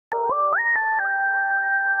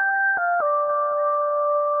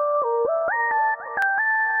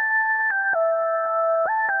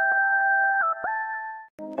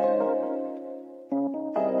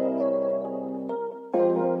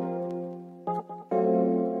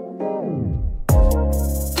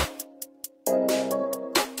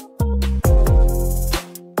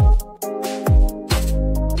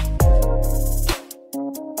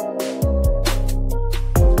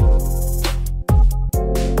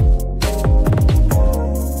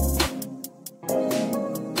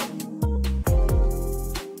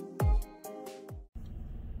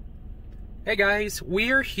Hey guys,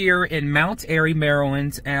 we are here in Mount Airy,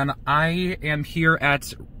 Maryland, and I am here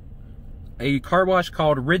at a car wash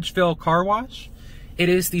called Ridgeville Car Wash. It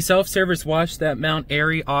is the self-service wash that Mount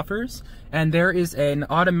Airy offers, and there is an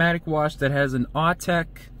automatic wash that has an Autec,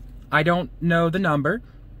 I don't know the number,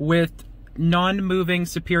 with non-moving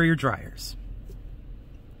superior dryers.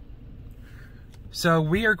 So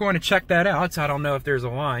we are going to check that out. I don't know if there's a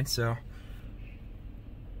line, so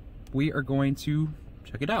we are going to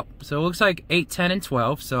check it out. So it looks like 8, 10, and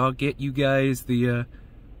 12. So I'll get you guys the,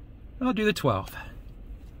 I'll do the 12.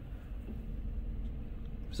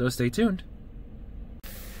 So stay tuned. The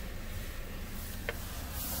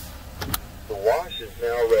wash is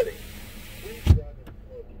now ready.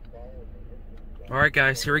 Alright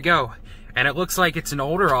guys, here we go. And it looks like it's an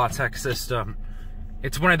older Autec system.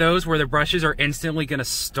 It's one of those where the brushes are instantly going to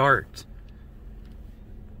start.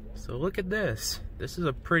 So look at this. This is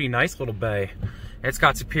a pretty nice little bay. It's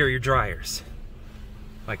got superior dryers,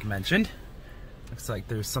 like I mentioned. Looks like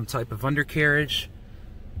there's some type of undercarriage.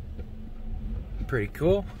 Pretty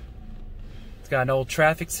cool. It's got an old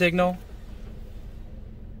traffic signal.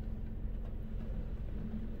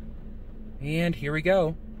 And here we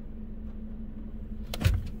go.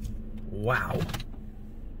 Wow.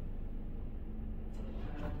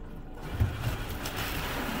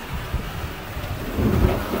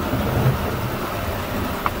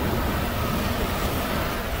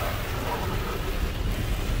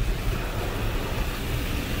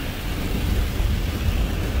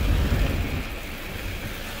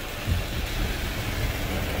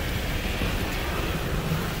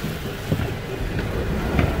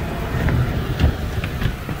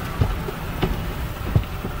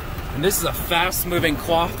 And this is a fast-moving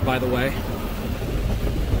cloth, by the way.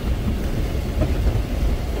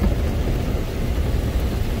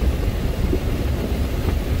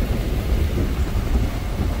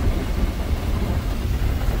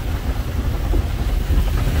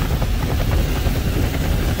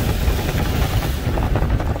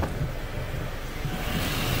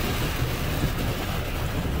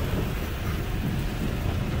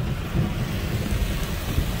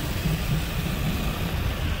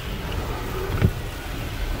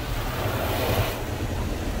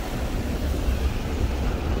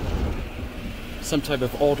 Some type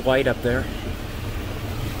of old light up there.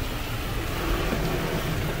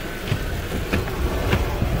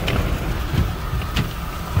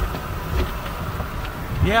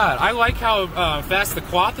 Yeah, I like how fast the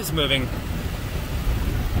cloth is moving.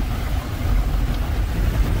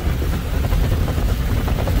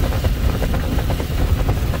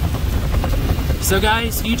 So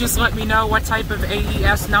guys, you just let me know what type of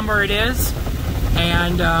AES number it is,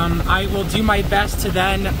 and I will do my best to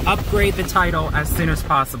then upgrade the title as soon as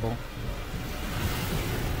possible.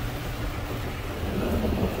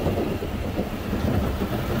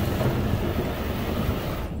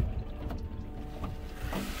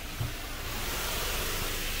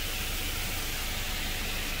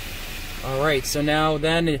 Alright, so now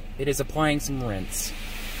then it is applying some rinse.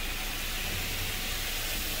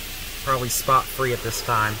 Probably spot free at this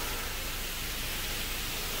time.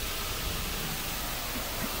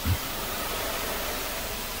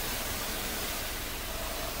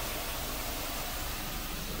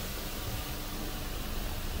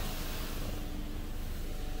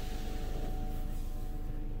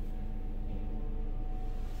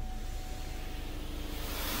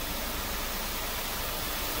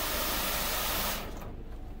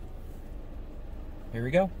 Here we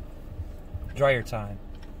go. Dryer time.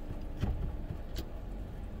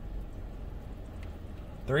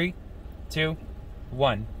 3, 2,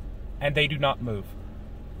 1. And they do not move.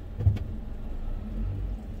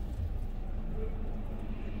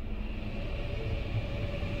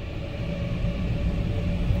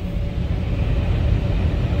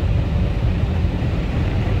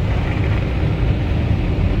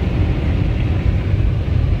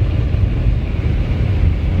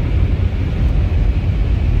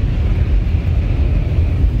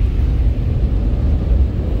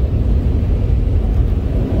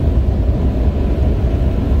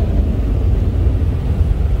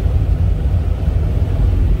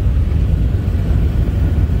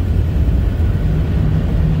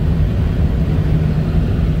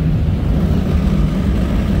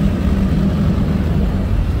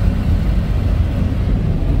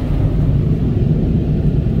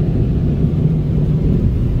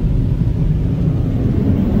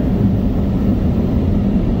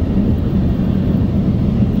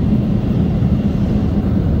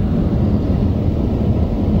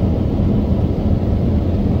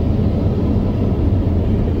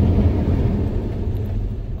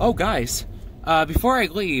 Oh guys, Before I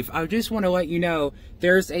leave, I just want to let you know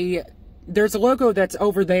there's a logo that's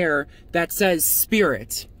over there that says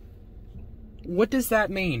Spirit. What does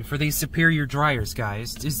that mean for these Superior dryers,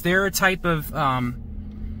 guys? Is there a type of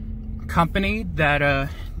company that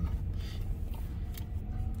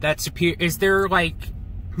Superior? Is there like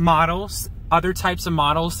models, other types of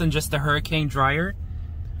models than just the Hurricane dryer?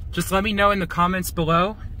 Just let me know in the comments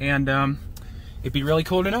below, and it'd be really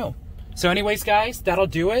cool to know. So anyways, guys, that'll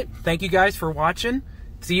do it. Thank you guys for watching.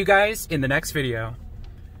 See you guys in the next video.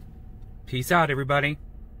 Peace out, everybody.